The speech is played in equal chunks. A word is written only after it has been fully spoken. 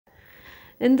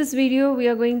In this video, we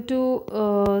are going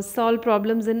to solve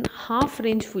problems in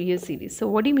half-range Fourier series. So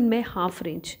what do you mean by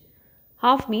half-range?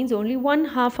 Half means only one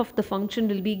half of the function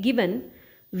will be given.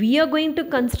 We are going to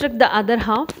construct the other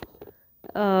half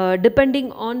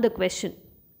depending on the question.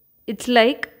 It's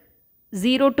like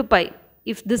 0 to pi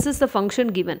if this is the function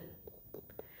given.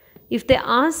 If they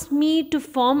ask me to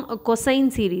form a cosine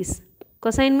series,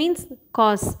 cosine means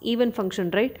cos, even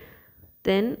function, right?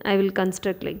 Then I will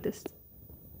construct like this.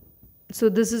 So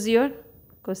this is your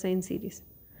cosine series.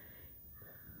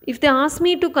 If they ask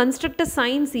me to construct a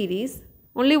sine series,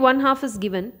 only one half is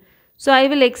given. So I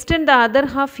will extend the other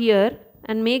half here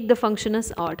and make the function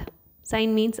as odd.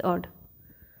 Sine means odd.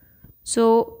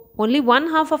 So only one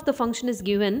half of the function is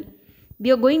given.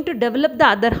 We are going to develop the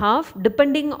other half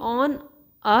depending on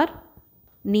our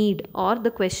need or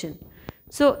the question.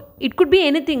 So it could be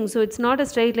anything. So it's not a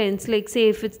straight line. It's like, say,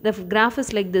 if it's the graph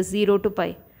is like this, 0 to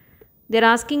pi. They're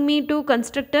asking me to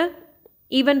construct a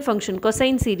even function,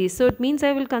 cosine series. So it means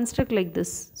I will construct like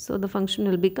this. So the function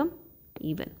will become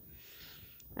even.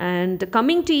 And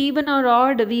coming to even or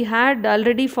odd, we had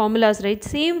already formulas, right?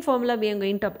 Same formula we are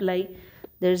going to apply.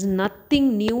 There is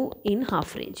nothing new in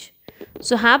half range.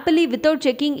 So happily, without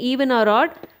checking even or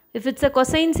odd, if it's a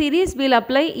cosine series, we'll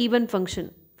apply even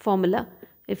function formula.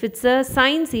 If it's a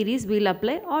sine series, we'll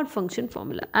apply odd function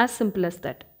formula. As simple as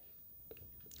that.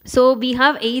 So we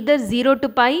have either 0 to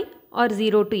pi or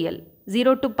 0 to L.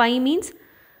 0 to pi means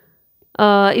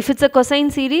if it's a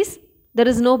cosine series, there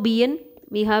is no Bn.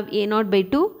 We have a0 by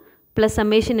 2 plus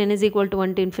summation n is equal to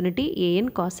 1 to infinity an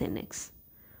cos nx.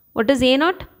 What is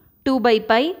a0? 2 by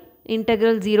pi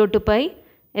integral 0 to pi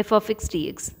f of x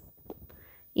dx.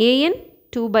 An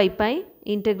 2 by pi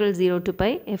integral 0 to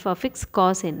pi f of x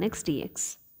cos nx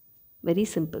dx. Very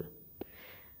simple.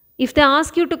 If they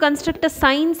ask you to construct a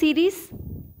sine series,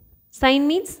 sine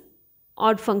means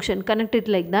odd function, connect it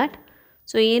like that.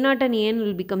 So a0 and an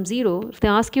will become 0. If they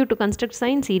ask you to construct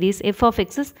sine series, f of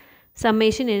x is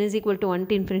summation n is equal to 1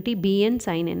 to infinity bn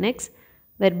sin nx,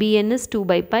 where bn is 2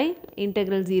 by pi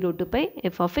integral 0 to pi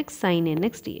f of x sin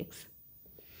nx dx.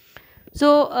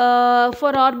 So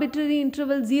for arbitrary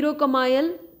interval 0,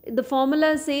 L, the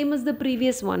formula is same as the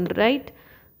previous one, right?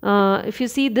 If you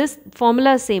see this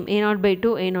formula is same, a0 by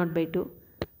 2, a0 by 2.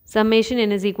 Summation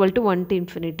n is equal to 1 to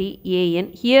infinity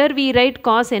an. Here we write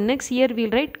cos nx, here we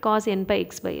will write cos n by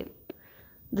x by l.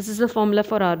 This is the formula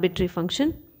for arbitrary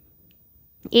function.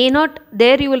 a0,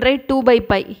 there you will write 2 by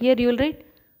pi, here you will write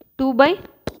 2 by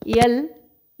l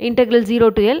integral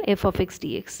 0 to l f of x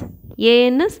dx.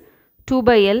 An is 2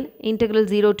 by l integral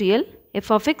 0 to l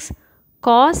f of x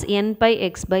cos n pi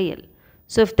x by l.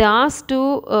 So if they ask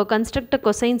to construct a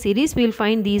cosine series, we will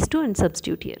find these two and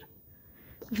substitute here.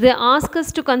 If they ask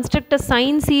us to construct a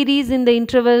sine series in the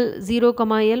interval 0,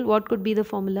 L, what could be the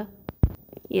formula?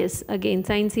 Yes, again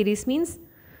sine series means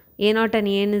a0 and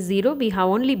an is 0, we have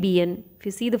only bn. If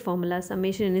you see the formula,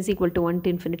 summation n is equal to 1 to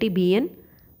infinity bn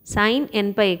sin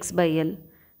n pi x by l,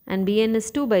 and bn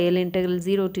is 2 by l integral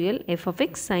 0 to l f of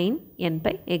x sin n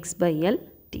pi x by l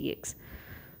dx.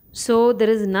 So there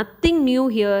is nothing new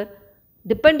here.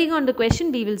 Depending on the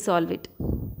question, we will solve it.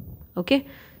 Okay.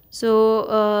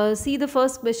 So see the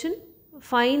first question.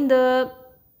 Find the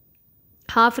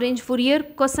half range Fourier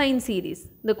cosine series.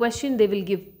 The question they will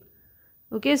give.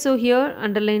 Okay, so here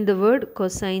underline the word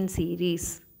cosine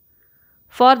series.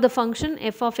 For the function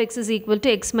f of x is equal to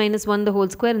x minus 1 the whole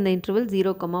square in the interval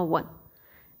 0, 1.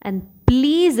 And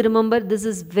please remember, this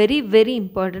is very, very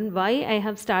important. Why I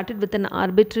have started with an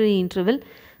arbitrary interval.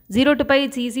 0 to pi,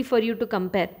 it's easy for you to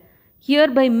compare. Here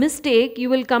by mistake, you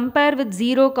will compare with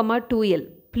 0, 2l.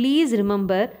 Please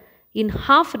remember, in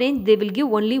half range, they will give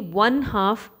only one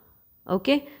half.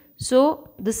 Okay. So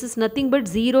this is nothing but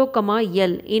 0,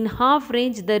 L. In half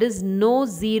range, there is no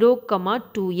 0,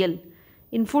 2L.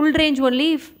 In full range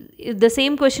only, if the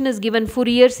same question is given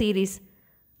Fourier series,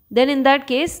 then in that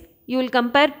case, you will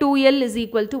compare 2L is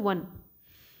equal to 1.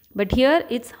 But here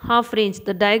it's half range.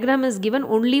 The diagram is given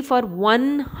only for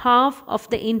one half of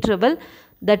the interval,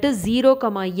 that is 0,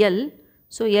 L.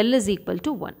 So L is equal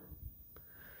to 1.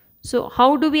 So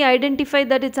how do we identify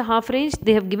that it's a half range?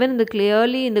 They have given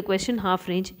clearly in the question half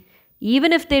range.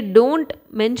 Even if they don't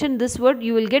mention this word,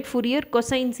 you will get Fourier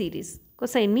cosine series.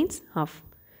 Cosine means half.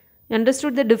 You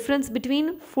understood the difference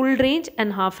between full range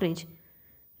and half range.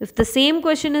 If the same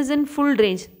question is in full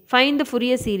range, find the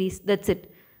Fourier series, that's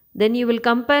it. Then you will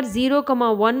compare 0,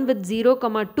 1 with 0,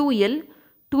 2L.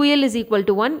 2L is equal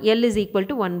to 1, L is equal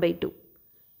to 1 by 2.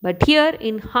 But here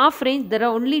in half range, there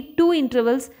are only two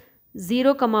intervals,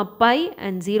 0, pi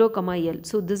and 0, L.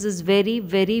 So this is very,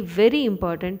 very, very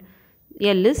important.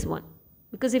 L is 1.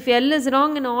 because if L is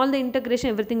wrong in all the integration,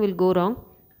 everything will go wrong.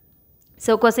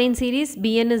 So cosine series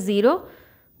Bn is 0.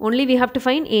 Only we have to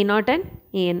find A0 and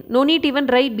An. No need to even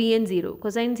write Bn 0.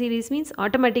 Cosine series means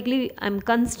automatically I am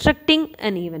constructing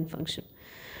an even function.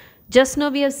 Just now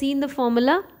we have seen the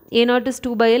formula. A0 is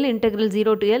 2 by L integral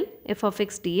 0 to L f of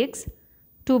x dx.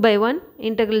 2 by 1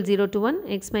 integral 0 to 1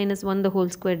 x minus 1 the whole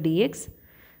square dx.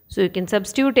 So you can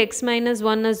substitute x minus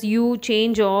 1 as u,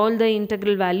 change all the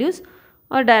integral values,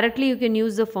 or directly you can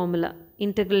use the formula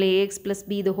integral ax plus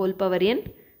b the whole power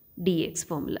n dx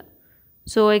formula.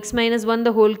 So x minus 1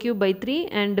 the whole cube by 3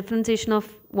 and differentiation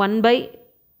of 1 by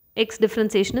x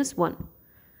differentiation is 1.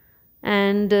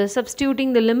 And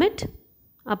substituting the limit,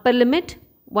 upper limit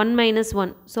 1 minus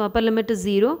 1. So upper limit is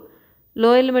 0.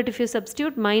 Lower limit if you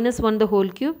substitute minus 1 the whole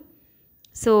cube.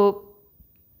 So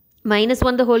minus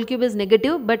 1 the whole cube is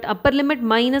negative, but upper limit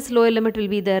minus lower limit will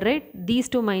be there, right? These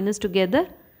two minus together,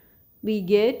 we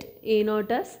get A0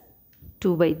 as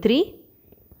 2 by 3.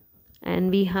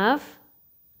 And we have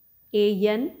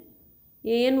An.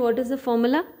 An, what is the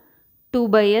formula? 2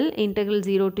 by L integral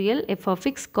 0 to L f of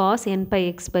x cos n pi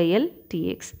x by L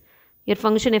dx. Your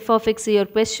function f of x is your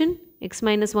question. X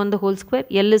minus 1 the whole square.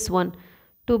 L is 1.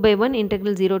 2 by 1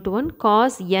 integral 0 to 1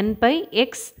 cos n pi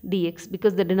x dx,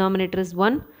 because the denominator is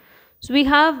 1. So we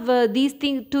have these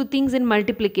two things in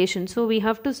multiplication. So we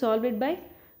have to solve it by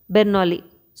Bernoulli.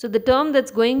 So the term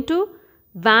that's going to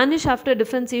vanish after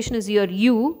differentiation is your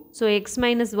u. So x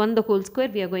minus 1 the whole square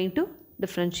we are going to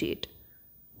differentiate.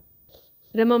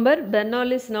 Remember,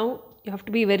 Bernoulli is now you have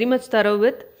to be very much thorough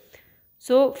with.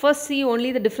 So first see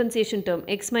only the differentiation term,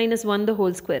 x minus 1 the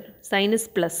whole square. Sign is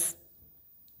plus.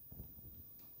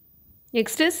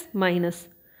 Next is minus.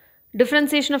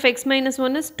 Differentiation of x minus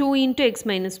 1 is 2 into x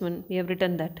minus 1. We have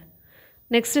written that.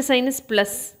 Next is sign is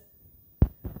plus.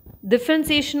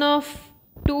 Differentiation of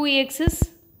 2x is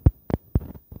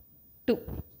 2.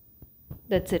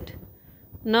 That's it.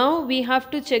 Now we have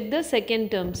to check the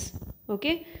second terms.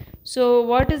 Okay. So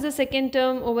what is the second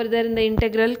term over there in the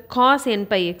integral? Cos n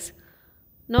pi x.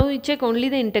 Now we check only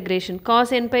the integration.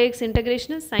 Cos n pi x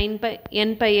integration is sin pi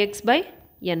n pi x by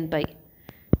n pi.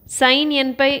 Sin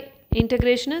n pi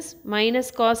integration is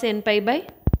minus cos n pi by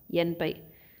n pi.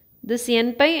 This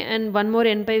n pi and one more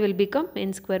n pi will become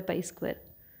n square pi square.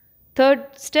 Third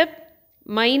step,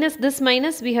 minus this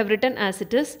minus we have written as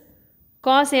it is.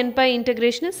 Cos n pi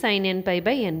integration is sin n pi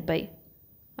by n pi.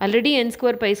 Already n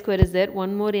square pi square is there.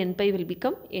 One more n pi will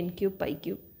become n cube pi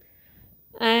cube.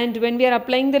 And when we are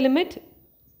applying the limit,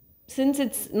 since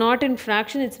it's not in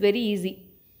fraction, it's very easy.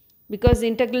 Because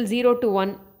integral 0 to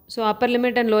 1. So upper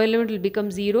limit and lower limit will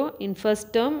become 0 in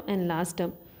first term and last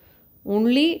term.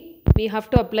 Only we have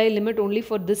to apply limit only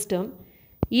for this term.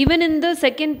 Even in the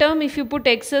second term, if you put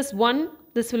x as 1,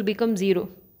 this will become 0.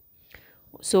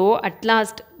 So at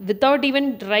last, without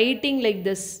even writing like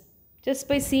this, just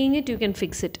by seeing it, you can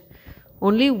fix it.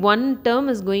 Only one term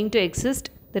is going to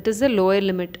exist, that is the lower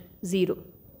limit, 0.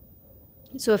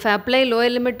 So if I apply lower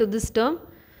limit to this term,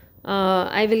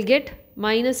 I will get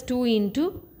minus 2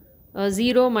 into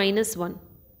 0 minus 1.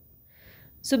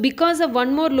 So because of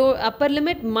one more upper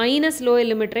limit minus lower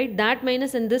limit, right, that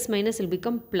minus and this minus will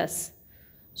become plus.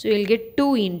 So you will get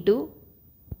 2 into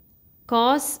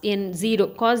cos n 0.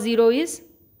 Cos 0 is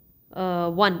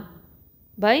 1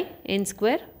 by n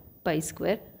square pi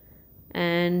square,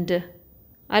 and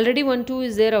already 1 2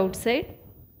 is there outside.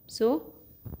 So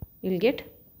you will get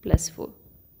plus 4.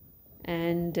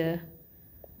 And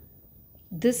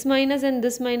this minus and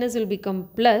this minus will become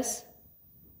plus,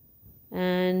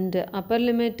 and upper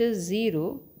limit is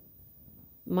 0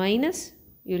 minus,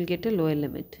 you will get a lower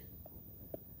limit.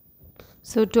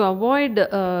 So to avoid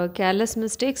careless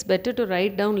mistakes, better to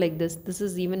write down like this. This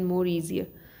is even more easier.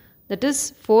 That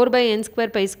is 4 by n square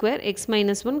pi square x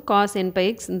minus 1 cos n pi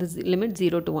x in this limit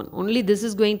 0 to 1. Only this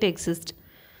is going to exist.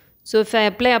 So if I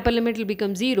apply upper limit, it will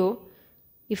become 0.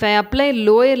 If I apply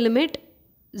lower limit,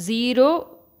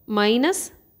 0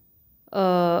 minus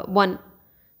 1.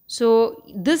 So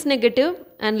this negative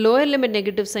and lower limit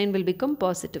negative sign will become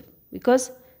positive,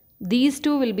 because these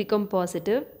two will become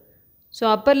positive. So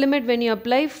upper limit, when you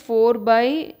apply 4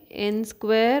 by n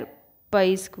square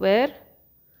pi square,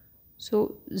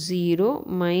 so 0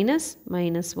 minus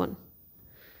minus 1.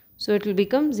 So it will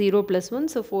become 0 plus 1,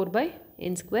 so 4 by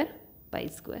n square pi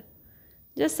square.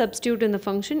 Just substitute in the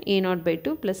function a0 by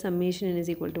 2 plus summation n is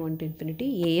equal to 1 to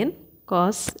infinity an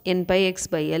cos n pi x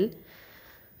by L.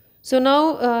 So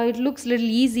now it looks little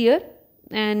easier,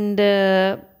 and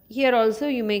here also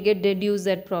you may get deduce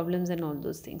that problems and all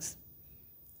those things.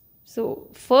 So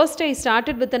first I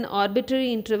started with an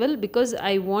arbitrary interval because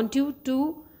I want you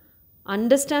to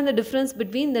understand the difference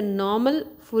between the normal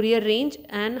Fourier range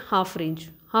and half range.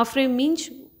 Half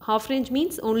range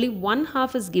means only one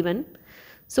half is given.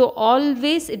 So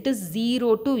always it is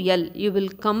 0 to L. You will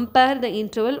compare the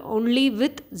interval only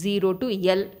with 0 to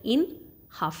L in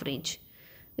half range.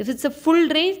 If it's a full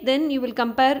range, then you will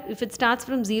compare, if it starts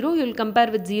from 0, you will compare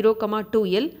with 0,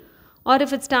 2L, or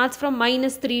if it starts from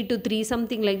 -3 to 3,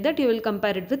 something like that, you will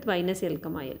compare it with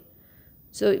 -L, L.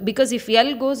 So because if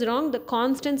L goes wrong, the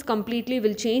constants completely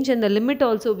will change and the limit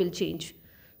also will change.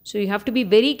 So you have to be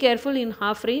very careful in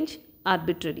half range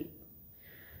arbitrary.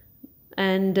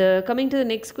 And coming to the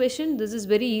next question, this is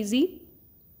very easy.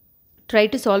 Try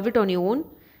to solve it on your own.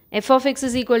 F of x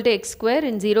is equal to x square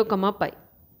in 0, pi.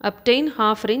 Obtain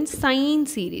half range sine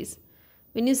series.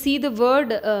 When you see the word,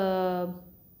 now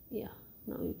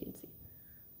you can see.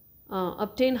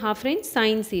 Obtain half range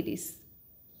sine series.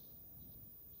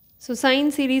 So sine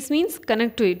series means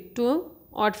connect to it, to an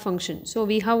odd function. So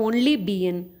we have only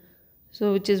bn,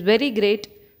 so which is very great.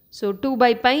 So 2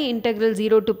 by pi integral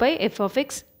 0 to pi f of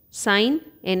x sine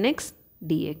nx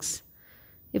dx.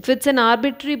 If it's an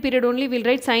arbitrary period only, we'll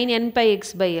write sine n pi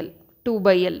x by L, 2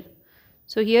 by L.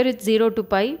 So here it's 0 to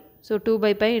pi. So 2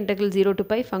 by pi integral 0 to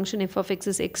pi function f of x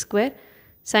is x square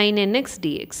sine nx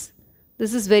dx.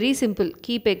 This is very simple.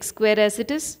 Keep x square as it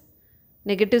is.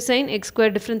 Negative sign, x square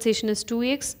differentiation is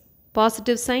 2x.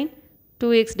 Positive sign,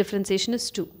 2x differentiation is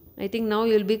 2. I think now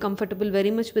you will be comfortable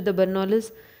very much with the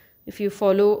Bernoullis if you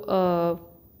follow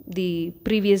the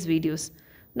previous videos.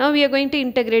 Now we are going to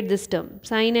integrate this term.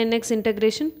 Sin nx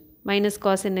integration minus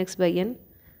cos nx by n.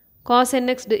 Cos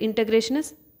nx integration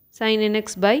is sin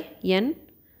nx by n.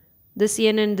 This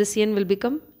n and this n will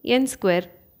become n square.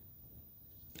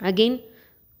 Again,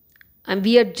 and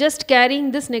we are just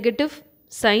carrying this negative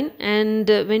sign, and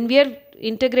when we are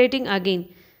integrating again,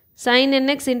 sin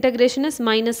nx integration is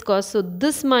minus cos. So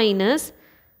this minus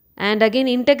and again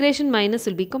integration minus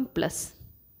will become plus.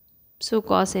 So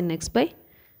cos nx by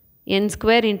n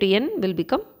square into n will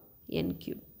become n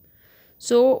cube.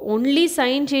 So only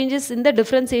sign changes in the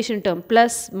differentiation term,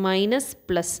 plus, minus,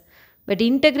 plus. But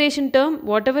integration term,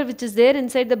 whatever which is there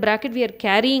inside the bracket, we are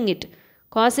carrying it.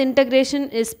 Cos integration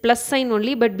is plus sign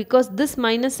only, but because this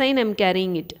minus sign I am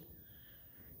carrying it.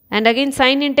 And again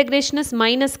sin integration is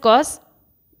minus cos.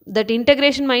 That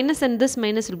integration minus and this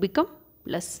minus will become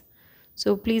plus.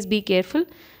 So please be careful.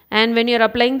 And when you are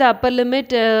applying the upper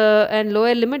limit and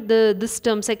lower limit, this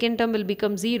term, second term will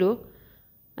become 0.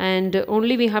 And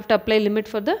only we have to apply limit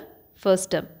for the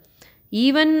first term.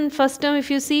 Even first term, if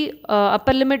you see,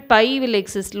 upper limit pi will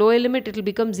exist, lower limit it will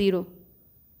become 0.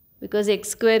 Because x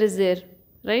square is there,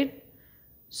 right?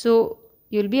 So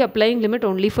you will be applying limit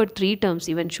only for 3 terms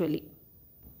eventually.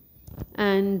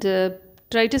 And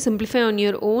try to simplify on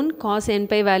your own. Cos n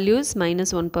pi values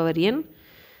minus 1 power n.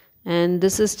 And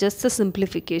this is just a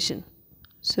simplification.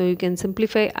 So you can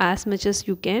simplify as much as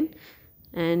you can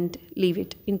and leave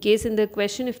it. In case in the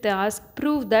question, if they ask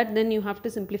prove that, then you have to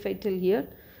simplify till here.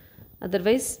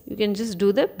 Otherwise, you can just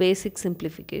do the basic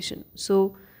simplification.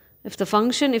 So if the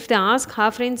function, if they ask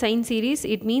half range sine series,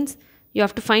 it means you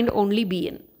have to find only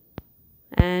bn.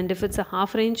 And if it's a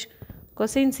half range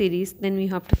cosine series, then we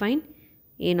have to find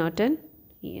a naught and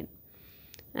en.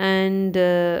 And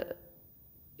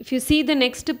if you see the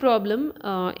next problem,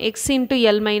 x into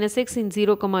L minus x in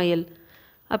 0, L,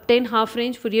 obtain half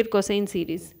range Fourier cosine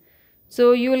series.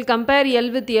 So you will compare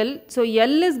L with L. So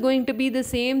L is going to be the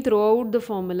same throughout the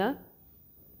formula.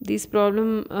 This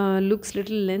problem looks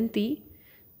little lengthy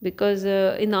because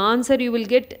in the answer you will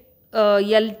get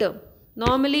L term.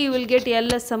 Normally you will get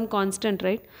L as some constant,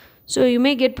 right? So you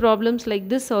may get problems like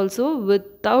this also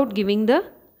without giving the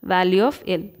value of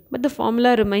L. But the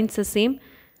formula remains the same.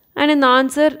 And in the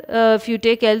answer, if you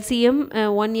take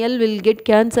LCM, 1 L will get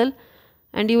cancelled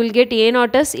and you will get A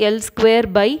naught as L square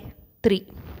by 3.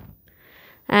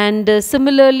 And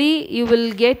similarly, you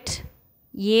will get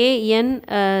AN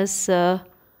as,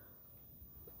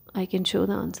 I can show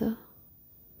the answer.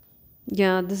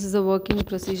 Yeah, this is the working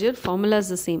procedure. Formula is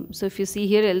the same. So if you see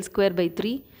here L square by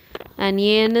 3 and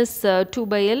AN is 2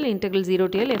 by L integral 0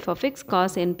 to L f of x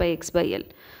cos n pi x by L.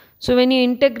 So when you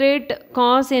integrate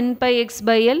cos n pi x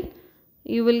by L,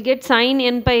 you will get sin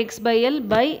n pi x by L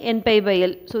by n pi by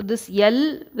L. So this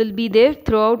L will be there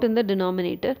throughout in the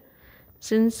denominator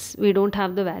since we don't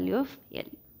have the value of L.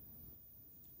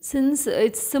 Since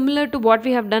it's similar to what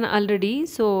we have done already,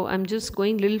 so I'm just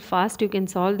going a little fast. You can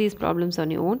solve these problems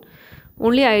on your own.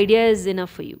 Only idea is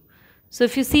enough for you. So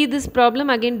if you see this problem,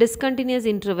 again discontinuous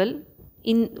interval,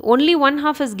 in only one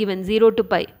half is given, 0 to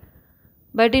pi.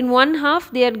 But in one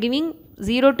half they are giving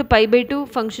 0 to pi by 2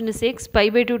 function is x, pi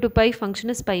by 2 to pi function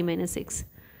is pi minus x.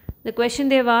 The question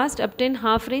they have asked, obtain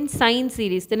half range sine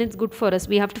series. Then it's good for us.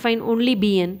 We have to find only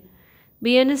Bn.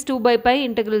 Bn is 2 by pi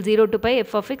integral 0 to pi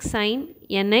f of x sine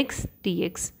nx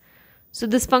dx. So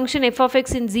this function f of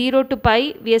x in 0 to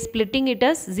pi, we are splitting it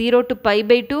as 0 to pi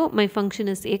by 2. My function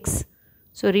is x.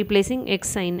 So replacing x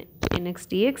sine nx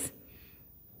dx.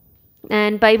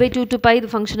 And pi by 2 to pi, the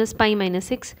function is pi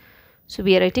minus x. So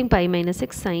we are writing pi minus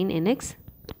x sine nx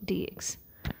dx.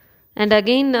 And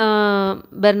again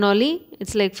Bernoulli,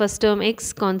 it's like first term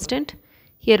x constant,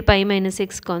 here pi minus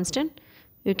x constant.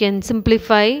 You can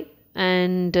simplify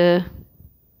and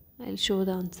I'll show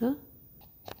the answer.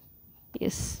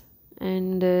 Yes,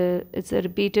 and it's a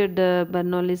repeated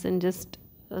Bernoulli's and just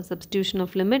a substitution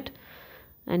of limit,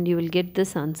 and you will get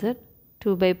this answer,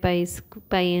 2 by pi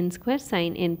n square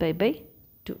sine n pi by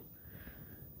 2.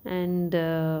 And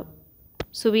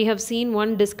so we have seen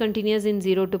one discontinuous in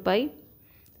 0 to pi.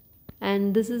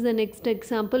 And this is the next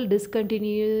example,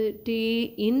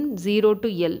 discontinuity in 0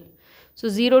 to L. So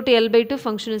 0 to L by 2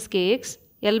 function is kx,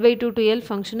 L by 2 to L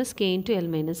function is k into L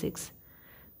minus x.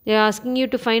 They are asking you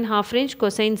to find half range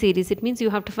cosine series. It means you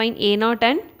have to find a0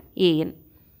 and an.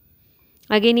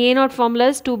 Again a0 formula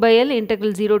is 2 by L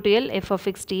integral 0 to L f of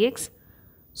x dx.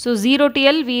 So 0 to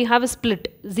L we have a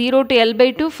split. 0 to L by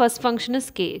 2 first function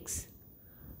is kx.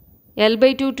 L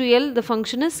by 2 to L the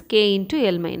function is k into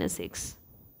L minus x.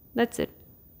 That's it.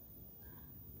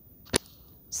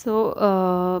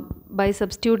 So by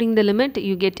substituting the limit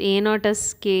you get a0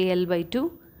 as kl by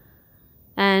 2,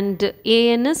 and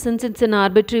an is, since it's an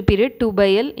arbitrary period, 2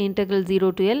 by L integral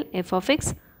 0 to L f of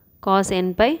x cos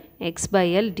n pi x by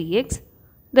L dx.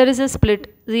 There is a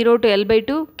split, 0 to L by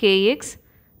 2 kx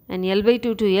and L by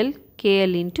 2 to L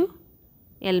kl into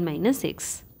L minus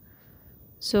x.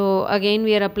 So again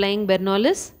we are applying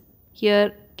Bernoulli's.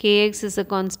 Here kx is a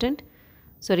constant.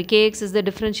 Sorry, kx is the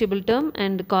differentiable term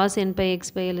and cos n pi x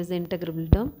by L is the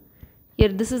integrable term. Here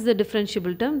this is the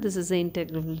differentiable term, this is the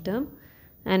integrable term,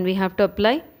 and we have to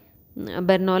apply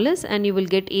Bernoulli's, and you will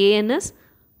get an as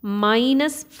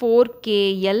minus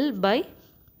 4kl by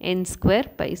n square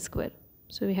pi square.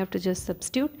 So we have to just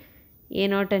substitute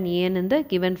a0 and an in the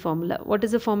given formula. What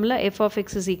is the formula? F of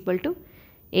x is equal to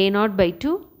a0 by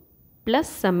 2 plus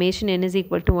summation n is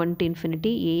equal to 1 to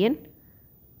infinity an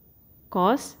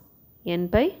cos n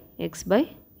by x by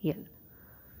L.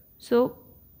 So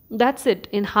that's it.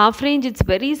 In half range it's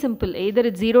very simple, either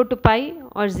it's 0 to pi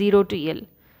or 0 to L.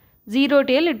 0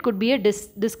 to L it could be a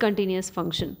discontinuous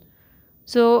function.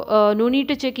 So no need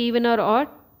to check even or odd.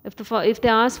 If they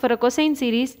ask for a cosine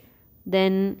series,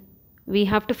 then we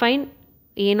have to find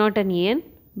a0 and an,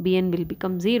 bn will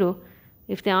become 0.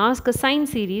 If they ask a sine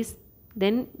series,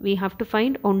 then we have to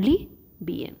find only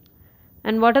bn.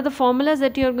 And what are the formulas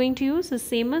that you are going to use? The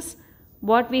same as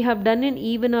what we have done in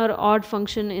even or odd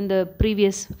function in the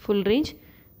previous full range.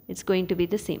 It's going to be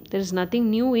the same. There is nothing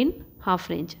new in half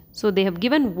range. So they have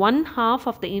given one half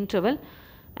of the interval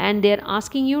and they are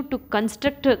asking you to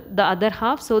construct the other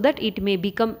half so that it may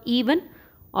become even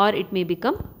or it may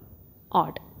become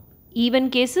odd. Even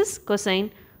cases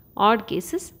cosine, odd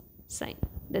cases sine.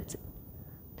 That's it.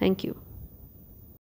 Thank you.